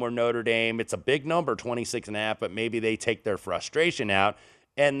game where Notre Dame, it's a big number, 26.5, but maybe they take their frustration out.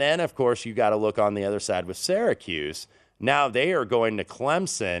 And then, of course, you got to look on the other side with Syracuse. Now they are going to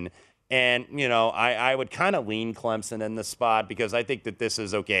Clemson. And, I would kind of lean Clemson in this spot because I think that this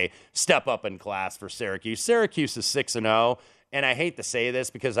is, step up in class for Syracuse. Syracuse is 6-0, and I hate to say this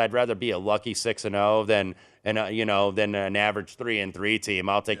because I'd rather be a lucky 6-0 than an average 3-3 team.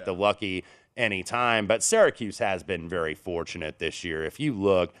 I'll take the lucky anytime. But Syracuse has been very fortunate this year. If you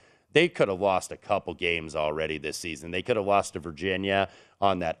look, they could have lost a couple games already this season. They could have lost to Virginia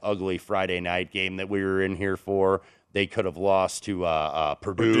on that ugly Friday night game that we were in here for. They could have lost to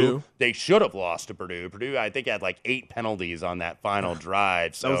Purdue. They should have lost to Purdue. Purdue, I think, had like 8 penalties on that final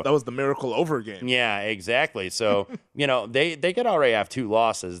drive. So that was the miracle over game. Yeah, exactly. So, they could already have 2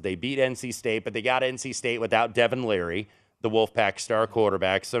 losses. They beat NC State, but they got NC State without Devin Leary, the Wolfpack star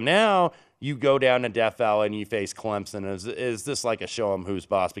quarterback. So now you go down to Death Valley and you face Clemson. Is this like a show 'em who's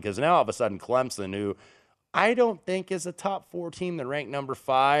boss? Because now all of a sudden Clemson, who I don't think is a top 4 team, they're ranked number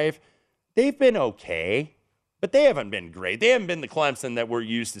 5, they've been okay. But they haven't been great. They haven't been the Clemson that we're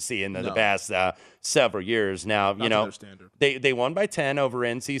used to seeing in the past several years. Now, they won by 10 over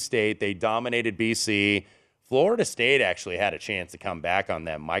NC State. They dominated BC. Florida State actually had a chance to come back on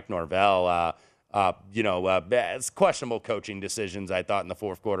them. Mike Norvell, it's questionable coaching decisions, I thought, in the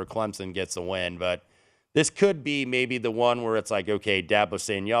fourth quarter. Clemson gets a win. But this could be maybe the one where it's like, okay, Dabo's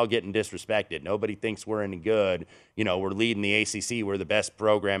saying, y'all getting disrespected. Nobody thinks we're any good. We're leading the ACC. We're the best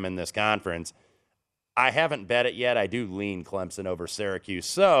program in this conference. I haven't bet it yet. I do lean Clemson over Syracuse.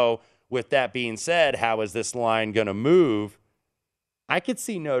 So, with that being said, how is this line going to move? I could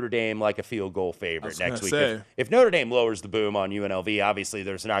see Notre Dame like a field goal favorite next week. If Notre Dame lowers the boom on UNLV, obviously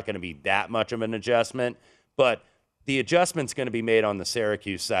there's not going to be that much of an adjustment. But the adjustment's going to be made on the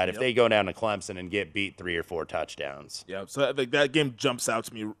Syracuse side if they go down to Clemson and get beat 3 or 4 touchdowns. Yeah, so I think that game jumps out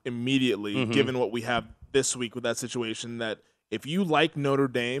to me immediately, given what we have this week with that situation, that if you like Notre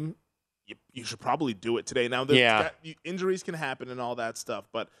Dame, you should probably do it today. Now, injuries can happen and all that stuff,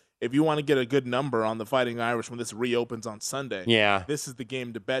 but if you want to get a good number on the Fighting Irish when this reopens on Sunday, this is the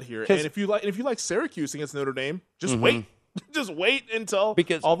game to bet here. And if you like Syracuse against Notre Dame, just wait. Just wait until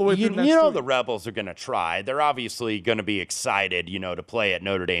all the way through next week. The Rebels are going to try. They're obviously going to be excited, to play at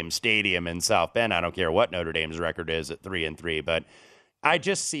Notre Dame Stadium in South Bend. I don't care what Notre Dame's record is at 3-3, but I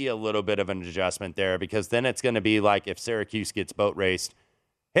just see a little bit of an adjustment there because then it's going to be like if Syracuse gets boat raced,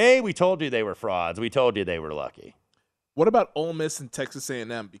 hey, we told you they were frauds. We told you they were lucky. What about Ole Miss and Texas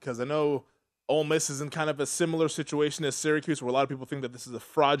A&M? Because I know Ole Miss is in kind of a similar situation as Syracuse, where a lot of people think that this is a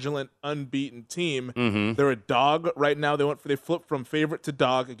fraudulent, unbeaten team. They're a dog right now. They flipped from favorite to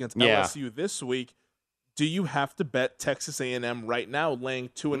dog against LSU this week. Do you have to bet Texas A&M right now, laying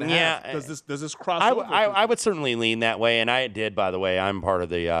 2.5? Does this cross over? I would certainly lean that way, and I did, by the way. I'm part of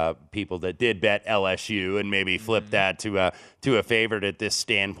the people that did bet LSU and maybe flip that to a favorite at this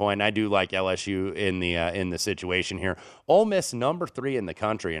standpoint. I do like LSU in the situation here. Ole Miss, number 3 in the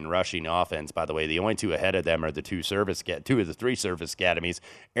country in rushing offense. By the way, the only 2 ahead of them are the 2 of the 3 service academies,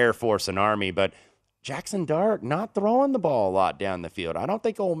 Air Force and Army, but Jackson Dart not throwing the ball a lot down the field. I don't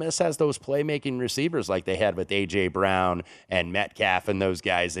think Ole Miss has those playmaking receivers like they had with A.J. Brown and Metcalf and those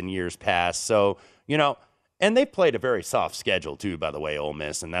guys in years past. So, and they've played a very soft schedule too, by the way, Ole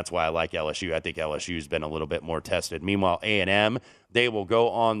Miss, and that's why I like LSU. I think LSU's been a little bit more tested. Meanwhile, A&M, they will go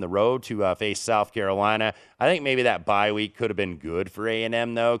on the road to face South Carolina. I think maybe that bye week could have been good for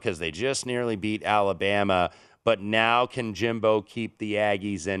A&M, though, because they just nearly beat Alabama. But now can Jimbo keep the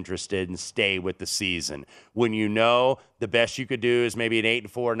Aggies interested and stay with the season? When the best you could do is maybe an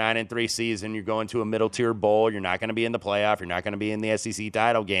 8-4, 9-3 season, you're going to a middle-tier bowl, you're not going to be in the playoff, you're not going to be in the SEC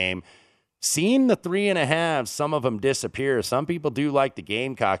title game. Seeing the 3.5, some of them disappear. Some people do like the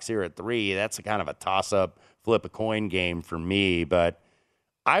Gamecocks here at 3. That's a kind of a toss-up, flip-a-coin game for me, but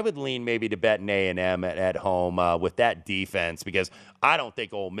I would lean maybe to bet an A&M at home with that defense because I don't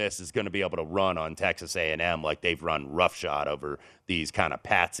think Ole Miss is going to be able to run on Texas A&M like they've run roughshod over these kind of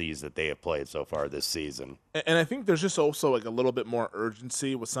patsies that they have played so far this season. And I think there's just also like a little bit more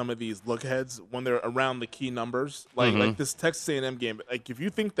urgency with some of these look-aheads when they're around the key numbers. Like this Texas A&M game, like if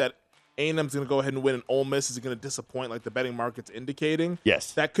you think that A&M's going to go ahead and win and Ole Miss is going to disappoint like the betting market's indicating,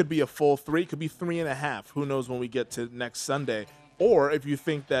 yes, that could be a full 3, could be 3.5. Who knows when we get to next Sunday. Or if you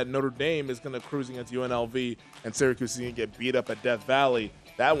think that Notre Dame is going to cruise against UNLV and Syracuse is going to get beat up at Death Valley,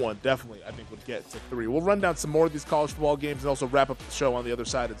 that one definitely, I think, would get to 3. We'll run down some more of these college football games and also wrap up the show on the other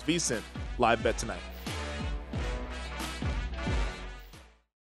side. It's VSiN Live Bet Tonight.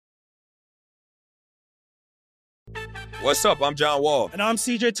 What's up? I'm John Wall. And I'm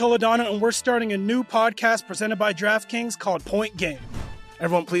CJ Toledano, and we're starting a new podcast presented by DraftKings called Point Game.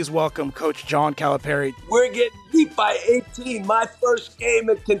 Everyone, please welcome Coach John Calipari. We're getting beat by 18. My first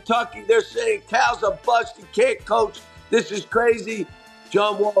game in Kentucky, they're saying Cal's a bust. He can't coach. This is crazy.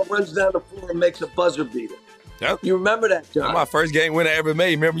 John Wall runs down the floor and makes a buzzer beater. Yep. You remember that, John? That's my first game winner I ever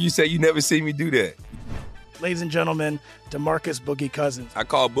made. Remember you said you never see me do that. Ladies and gentlemen, DeMarcus Boogie Cousins. I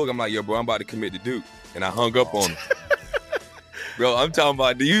called Boog. I'm like, yo, bro, I'm about to commit to Duke. And I hung up on him. Bro, I'm talking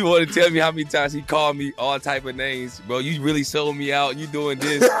about, do you want to tell me how many times he called me all type of names? Bro, you really sold me out. You doing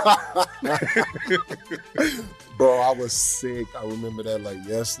this. Bro, I was sick. I remember that like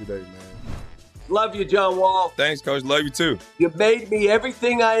yesterday, man. Love you, John Wall. Thanks, Coach. Love you, too. You made me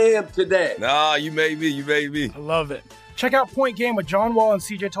everything I am today. Nah, you made me. You made me. I love it. Check out Point Game with John Wall and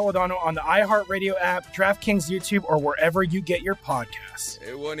CJ Toledano on the iHeartRadio app, DraftKings YouTube, or wherever you get your podcasts.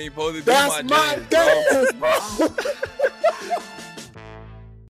 It wasn't even supposed to be That's my dance, bro.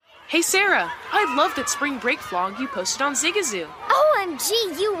 Hey, Sarah, I love that spring break vlog you posted on Zigazoo. OMG,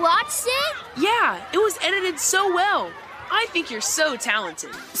 you watched it? Yeah, it was edited so well. I think you're so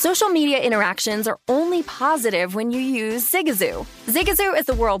talented. Social media interactions are only positive when you use Zigazoo. Zigazoo is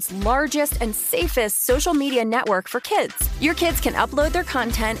the world's largest and safest social media network for kids. Your kids can upload their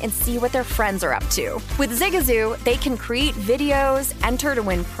content and see what their friends are up to. With Zigazoo, they can create videos, enter to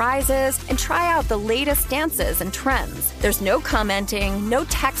win prizes, and try out the latest dances and trends. There's no commenting, no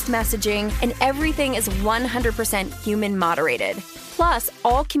text messaging, and everything is 100% human moderated. Plus,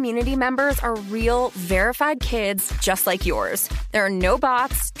 all community members are real, verified kids just like yours. There are no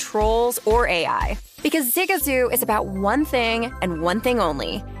bots, trolls, or AI. Because Zigazoo is about one thing and one thing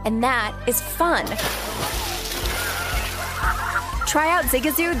only, and that is fun. Try out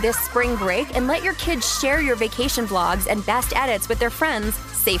Zigazoo this spring break and let your kids share your vacation vlogs and best edits with their friends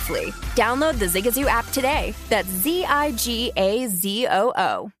safely. Download the Zigazoo app today. That's Zigazoo.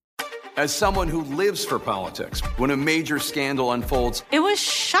 As someone who lives for politics, when a major scandal unfolds, it was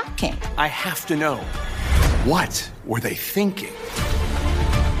shocking. I have to know, what were they thinking?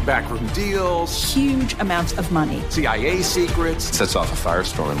 Backroom deals, huge amounts of money, CIA secrets, sets off a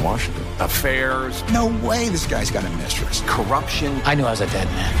firestorm in Washington, affairs. No way this guy's got a mistress. Corruption. I knew I was a dead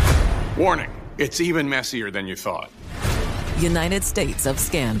man. Warning, it's even messier than you thought. United States of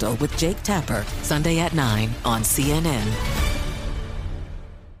Scandal with Jake Tapper, Sunday at 9 on CNN.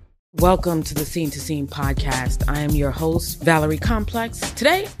 Welcome to the Scene to Scene podcast. I am your host, Valerie Complex.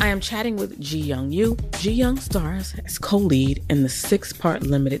 Today, I am chatting with Ji Young Yu. Ji Young stars as co-lead in the 6-part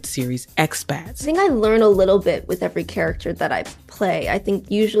limited series Expats. I think I learn a little bit with every character that I play. I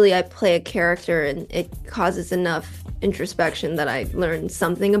think usually I play a character and it causes enough introspection that I learn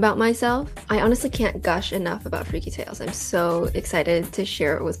something about myself. I honestly can't gush enough about Freaky Tales. I'm so excited to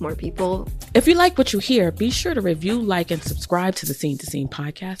share it with more people. If you like what you hear, be sure to review, like, and subscribe to the Scene to Scene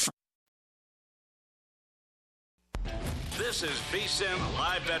podcast. This is VSiN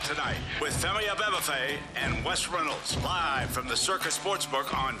Live Bet Tonight with Femi Abebefe and Wes Reynolds, live from the Circus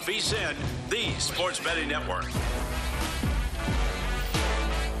Sportsbook on VSiN, the sports betting network.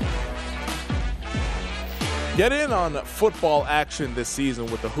 Get in on football action this season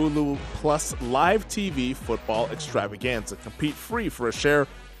with the Hulu Plus Live TV Football Extravaganza. Compete free for a share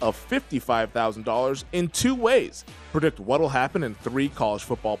of $55,000 in 2 ways. Predict what'll happen in 3 college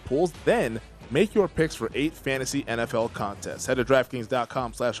football pools, then make your picks for 8 fantasy NFL contests. Head to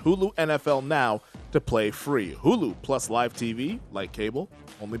DraftKings.com/Hulu NFL now to play free. Hulu Plus Live TV, like cable,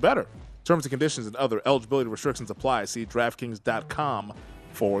 only better. Terms and conditions and other eligibility restrictions apply. See DraftKings.com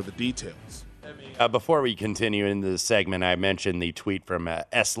for the details. Before we continue into the segment, I mentioned the tweet from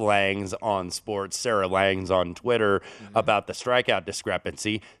S. Langs on Sports, Sarah Langs on Twitter, about the strikeout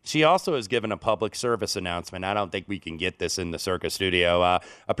discrepancy. She also has given a public service announcement. I don't think we can get this in the Circus studio.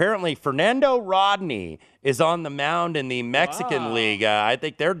 Apparently, Fernando Rodney is on the mound in the Mexican League. I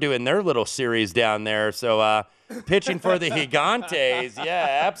think they're doing their little series down there. So pitching for the Gigantes.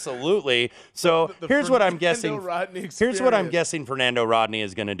 Yeah, absolutely. So here's what I'm guessing. Here's what I'm guessing Fernando Rodney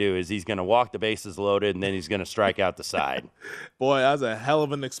is going to do is he's going to walk the bases loaded and then he's going to strike out the side. Boy, that was a hell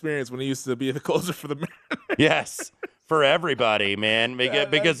of an experience when he used to be the closer for the Mariners. Yes. For everybody, man,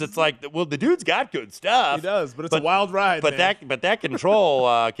 because it's like, well, the dude's got good stuff. He does, but it's a wild ride. But that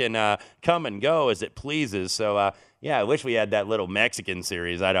control can come and go as it pleases. So, yeah, I wish we had that little Mexican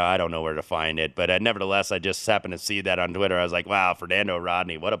series. I don't know where to find it, but nevertheless, I just happened to see that on Twitter. I was like, wow, Fernando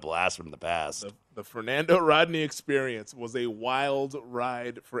Rodney, what a blast from the past. The Fernando Rodney experience was a wild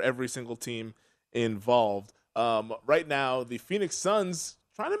ride for every single team involved. Right now, the Phoenix Suns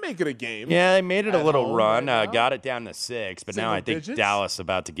trying to make it a game. Yeah, they made it a little run, got it down to 6, but now I think Dallas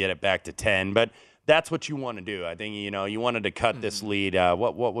about to get it back to 10. But that's what you want to do. I think, you wanted to cut this lead.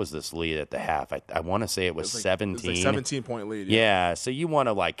 What was this lead at the half? I want to say it was 17. It was like 17-point lead. Yeah, so you want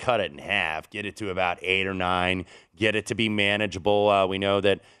to cut it in half, get it to about 8 or 9, get it to be manageable. We know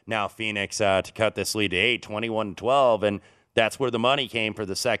that now Phoenix to cut this lead to 8, 21-12, and that's where the money came for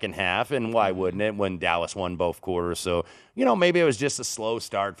the second half, and why wouldn't it when Dallas won both quarters? So, maybe it was just a slow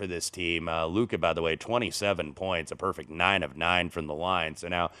start for this team. Luka, by the way, 27 points, a perfect 9 of 9 from the line. So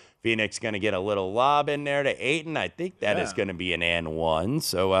now Phoenix going to get a little lob in there to Ayton. I think that is going to be an and one.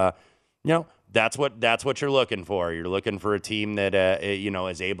 So, that's what you're looking for. You're looking for a team that,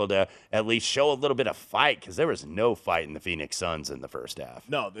 is able to at least show a little bit of fight, because there was no fight in the Phoenix Suns in the first half.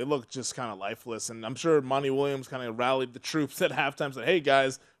 No, they looked just kind of lifeless. And I'm sure Monty Williams kind of rallied the troops at halftime, said, hey,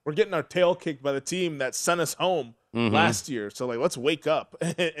 guys, we're getting our tail kicked by the team that sent us home last year. So, let's wake up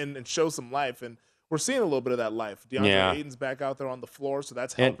and show some life. And we're seeing a little bit of that life. DeAndre Ayton's back out there on the floor, so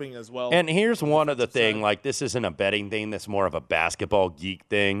that's helping as well. And here's one other thing. This isn't a betting thing. This is more of a basketball geek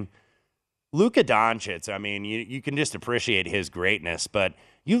thing. Luka Doncic, I mean, you can just appreciate his greatness, but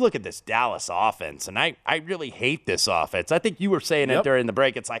you look at this Dallas offense, and I really hate this offense. I think you were saying it during the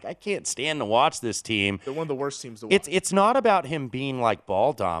break. It's like, I can't stand to watch this team. They're one of the worst teams to watch. It's not about him being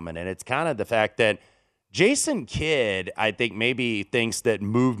ball dominant. It's kind of the fact that Jason Kidd, I think, maybe thinks that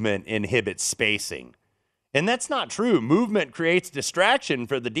movement inhibits spacing. And that's not true. Movement creates distraction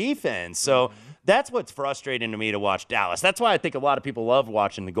for the defense. So that's what's frustrating to me to watch Dallas. That's why I think a lot of people love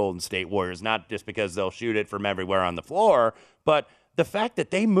watching the Golden State Warriors, not just because they'll shoot it from everywhere on the floor, but the fact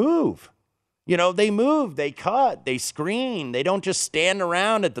that they move. They move, they cut, they screen. They don't just stand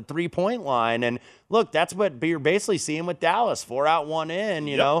around at the three-point line. And look, that's what you're basically seeing with Dallas. 4 out, 1 in,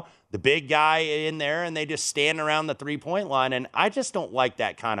 you know. The big guy in there, and they just stand around the three-point line. And I just don't like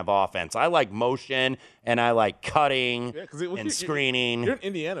that kind of offense. I like motion, and I like cutting and screening. You're an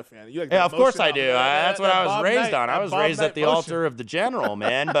Indiana fan. You like of course I do. That's what I was raised on. I was raised at the altar of the general,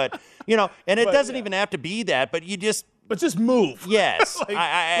 man. But, and it doesn't even have to be that, but you just... But just move. Yes.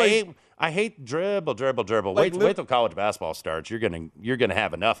 I hate dribble. Wait till college basketball starts. You're gonna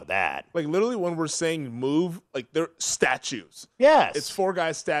have enough of that. Literally, when we're saying move, they're statues. Yes, it's 4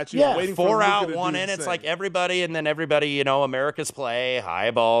 guys statues. Yeah, waiting 4 for out, 1 in. It's like everybody, and then everybody. America's play,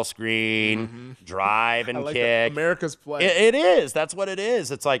 high ball screen, drive and kick. America's play. It is. That's what it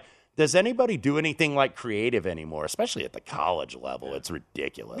is. It's like, does anybody do anything creative anymore, especially at the college level? Yeah. It's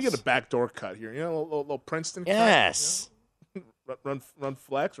ridiculous. You get a backdoor cut here. A little Princeton cut. Yes. Run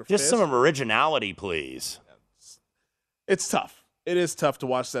flex or just some originality, please. It's tough. It is tough to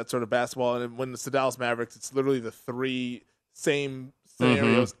watch that sort of basketball. And when it's the Dallas Mavericks, it's literally the 3 same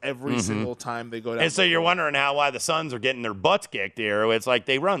scenarios every single time they go down. And so you're wondering why the Suns are getting their butts kicked here. It's like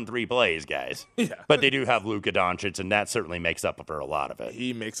they run 3 plays, guys. Yeah. But they do have Luka Doncic, and that certainly makes up for a lot of it.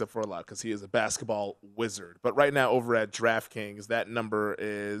 He makes up for a lot because he is a basketball wizard. But right now over at DraftKings, that number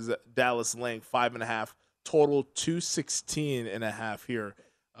is Dallas laying 5.5. Total 216.5 here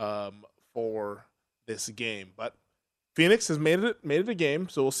for this game. But Phoenix has made it a game,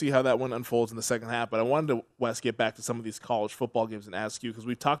 so we'll see how that one unfolds in the second half. But I wanted to, Wes, get back to some of these college football games and ask you, because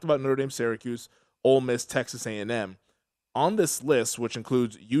we've talked about Notre Dame, Syracuse, Ole Miss, Texas A&M. On this list, which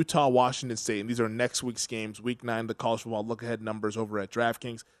includes Utah, Washington State, and these are next week's games, Week 9, the college football look-ahead numbers over at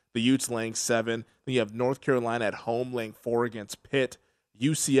DraftKings. The Utes laying 7. Then you have North Carolina at home laying 4 against Pitt.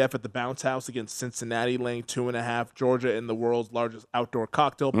 UCF at the Bounce House against Cincinnati laying 2.5. Georgia in the world's largest outdoor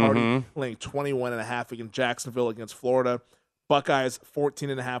cocktail party laying 21.5 against Jacksonville against Florida. Buckeyes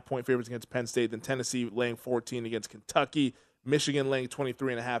 14.5 point favorites against Penn State. Then Tennessee laying 14 against Kentucky. Michigan laying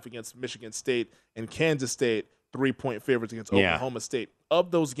 23.5 against Michigan State. And Kansas State 3-point favorites against Oklahoma State. Of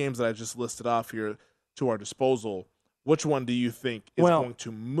those games that I just listed off here to our disposal, which one do you think is going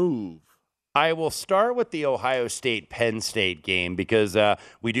to move? I will start with the Ohio State-Penn State game because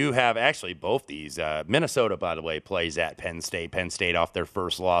we do have actually both these. Minnesota, by the way, plays at Penn State. Penn State off their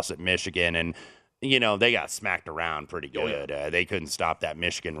first loss at Michigan, and they got smacked around pretty good. They couldn't stop that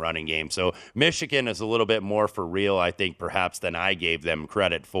Michigan running game. So Michigan is a little bit more for real, I think, perhaps than I gave them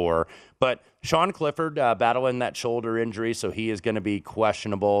credit for. But Sean Clifford battling that shoulder injury, so he is going to be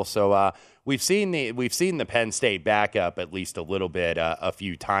questionable. So we've seen the Penn State backup at least a little bit a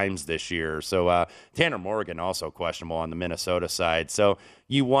few times this year. So Tanner Morgan also questionable on the Minnesota side. So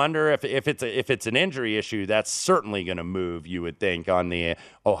you wonder if it's an injury issue, that's certainly going to move, you would think, on the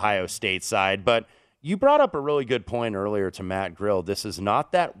Ohio State side. But you brought up a really good point earlier to Matt Grill. This is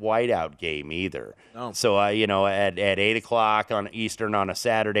not that whiteout game either. No. So, at 8 o'clock on Eastern on a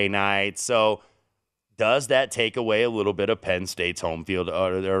Saturday night. So does that take away a little bit of Penn State's home field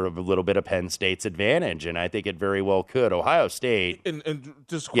or a little bit of Penn State's advantage? And I think it very well could. Ohio State. And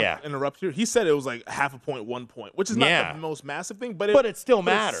just quick interrupt here. He said it was like 0.5 point, 1 point, which is not the most massive thing, but it still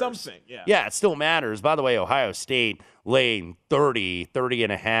matters. Something. Yeah, it still matters. By the way, Ohio State laying 30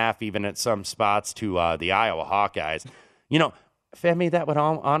 and a half, even at some spots to the Iowa Hawkeyes. Femi, that would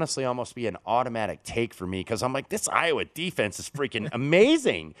honestly almost be an automatic take for me because I'm like, this Iowa defense is freaking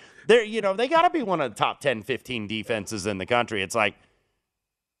amazing. They got to be one of the top 10, 15 defenses in the country. It's like,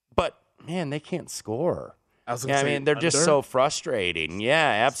 but, man, they can't score. They're just so frustrating.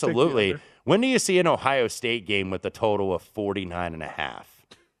 Yeah, absolutely. When do you see an Ohio State game with a total of 49.5?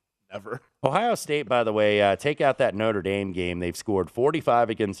 Never. Ohio State, by the way, take out that Notre Dame game. They've scored 45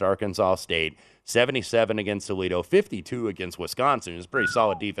 against Arkansas State, 77 against Toledo, 52 against Wisconsin. It's a pretty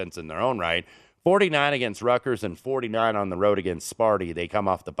solid defense in their own right. 49 against Rutgers and 49 on the road against Sparty. They come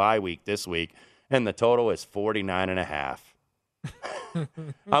off the bye week this week, and the total is 49.5.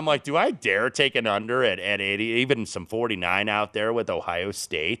 I'm like, do I dare take an under at 80, even some 49 out there with Ohio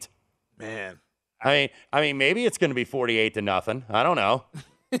State? Man. I mean, maybe it's going to be 48-0. I don't know.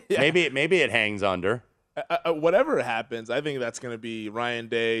 Yeah. Maybe it hangs under. Whatever happens, I think that's going to be Ryan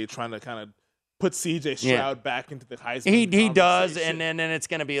Day trying to kind of put C.J. Stroud back into the Heisman. He does, and then it's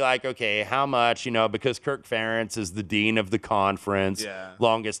going to be like, okay, how much, because Kirk Ferentz is the dean of the conference,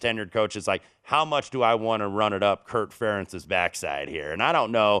 longest tenured coach. It's like, how much do I want to run it up Kirk Ferentz's backside here? And I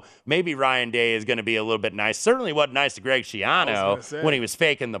don't know. Maybe Ryan Day is going to be a little bit nice. Certainly wasn't nice to Greg Schiano when he was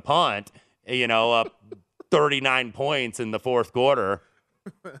faking the punt, up 39 points in the fourth quarter.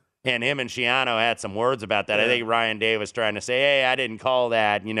 And him and Schiano had some words about that. I think Ryan Day was trying to say, hey, I didn't call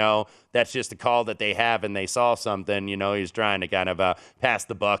that. That's just a call that they have and they saw something. He's trying to kind of pass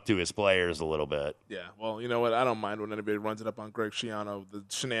the buck to his players a little bit. Yeah, well, you know what? I don't mind when anybody runs it up on Greg Schiano, the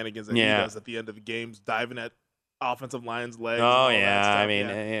shenanigans that he does at the end of the games, diving at offensive line's legs. Oh, yeah.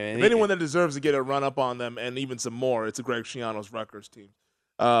 If anyone that deserves to get a run up on them and even some more, it's a Greg Schiano's Rutgers team.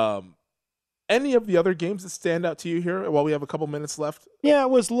 Any of the other games that stand out to you here while we have a couple minutes left? Yeah, I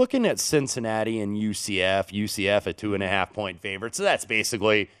was looking at Cincinnati and UCF. UCF a 2.5-point favorite. So that's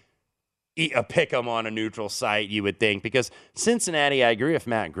basically a pick 'em on a neutral site, you would think. Because Cincinnati, I agree with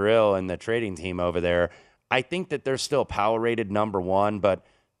Matt Grill and the trading team over there. I think that they're still power rated number one, but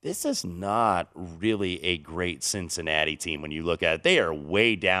this is not really a great Cincinnati team when you look at it. They are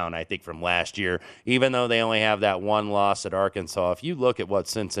way down, I think, from last year, even though they only have that one loss at Arkansas. If you look at what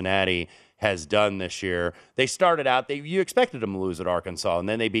Cincinnati has done this year. They started out, you expected them to lose at Arkansas, and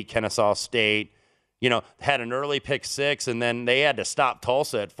then they beat Kennesaw State, had an early pick six, and then they had to stop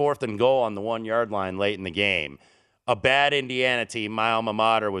Tulsa at 4th and goal on the 1-yard line late in the game. A bad Indiana team, my alma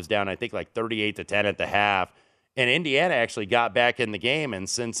mater, was down, I think, like 38-10 at the half, and Indiana actually got back in the game, and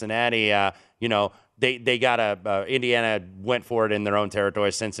Cincinnati, they got Indiana went for it in their own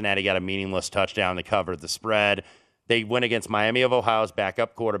territory. Cincinnati got a meaningless touchdown to cover the spread. They went against Miami of Ohio's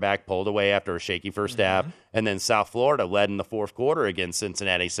backup quarterback, pulled away after a shaky first half, and then South Florida led in the fourth quarter against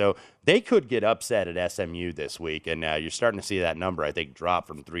Cincinnati. So they could get upset at SMU this week, and you're starting to see that number, I think, drop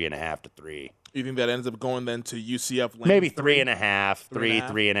from 3.5 to 3. You think that ends up going then to UCF? Maybe 3.5,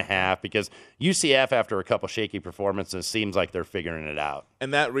 3.5, because UCF, after a couple shaky performances, seems like they're figuring it out.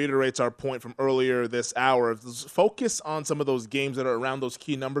 And that reiterates our point from earlier this hour. Focus on some of those games that are around those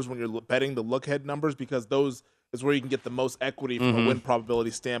key numbers when you're betting the look-ahead numbers, because those is where you can get the most equity from a win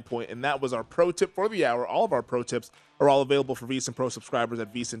probability standpoint. And that was our pro tip for the hour. All of our pro tips are all available for VSiN Pro subscribers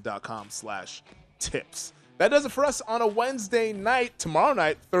at vsin.com/tips. That does it for us on a Wednesday night. Tomorrow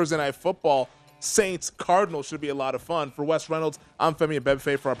night, Thursday Night Football, Saints-Cardinals should be a lot of fun. For Wes Reynolds, I'm Femi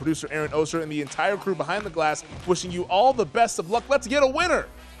Abebefe. For our producer, Aaron Oster, and the entire crew behind the glass, wishing you all the best of luck. Let's get a winner.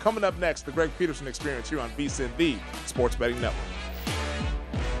 Coming up next, the Greg Peterson Experience here on VSiN, the Sports Betting Network.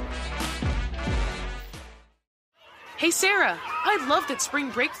 Hey Sarah, I love that spring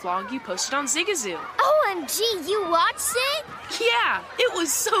break vlog you posted on Zigazoo. OMG, you watched it? Yeah, it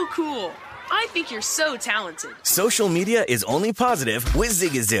was so cool. I think you're so talented. Social media is only positive with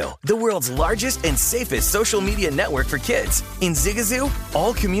Zigazoo, the world's largest and safest social media network for kids. In Zigazoo,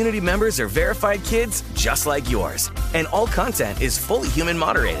 all community members are verified kids just like yours, and all content is fully human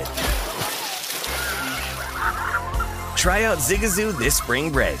moderated. Try out Zigazoo this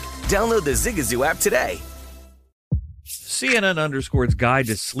spring break. Download the Zigazoo app today. CNN_'s Guide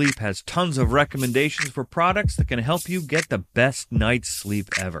to Sleep has tons of recommendations for products that can help you get the best night's sleep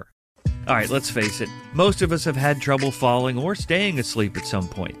ever. All right, let's face it, most of us have had trouble falling or staying asleep at some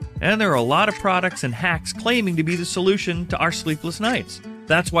point, and there are a lot of products and hacks claiming to be the solution to our sleepless nights.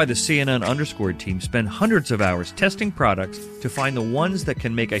 That's why the CNN_ team spend hundreds of hours testing products to find the ones that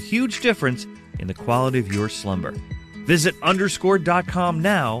can make a huge difference in the quality of your slumber. Visit underscore.com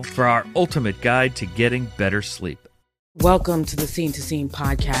now for our ultimate guide to getting better sleep. Welcome to the Scene to Scene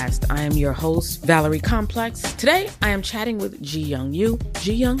podcast. I am your host, Valerie Complex. Today, I am chatting with Ji Young Yu.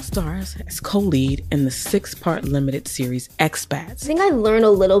 Ji Young stars as co-lead in the 6-part limited series Expats. I think I learn a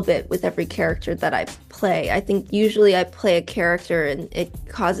little bit with every character that I play. I think usually I play a character and it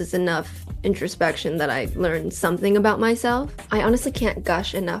causes enough introspection that I learn something about myself. I honestly can't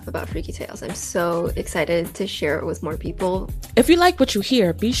gush enough about Freaky Tales. I'm so excited to share it with more people. If you like what you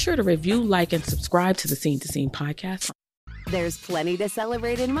hear, be sure to review, like, and subscribe to the Scene to Scene podcast. There's plenty to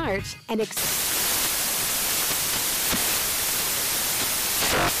celebrate in March and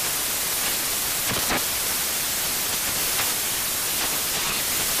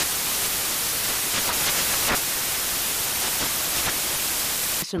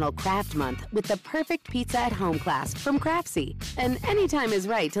National Craft Month with the perfect pizza at home class from Craftsy. And anytime is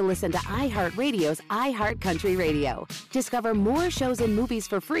right to listen to iHeartRadio's iHeart Country Radio. Discover more shows and movies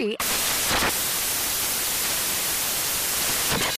for free.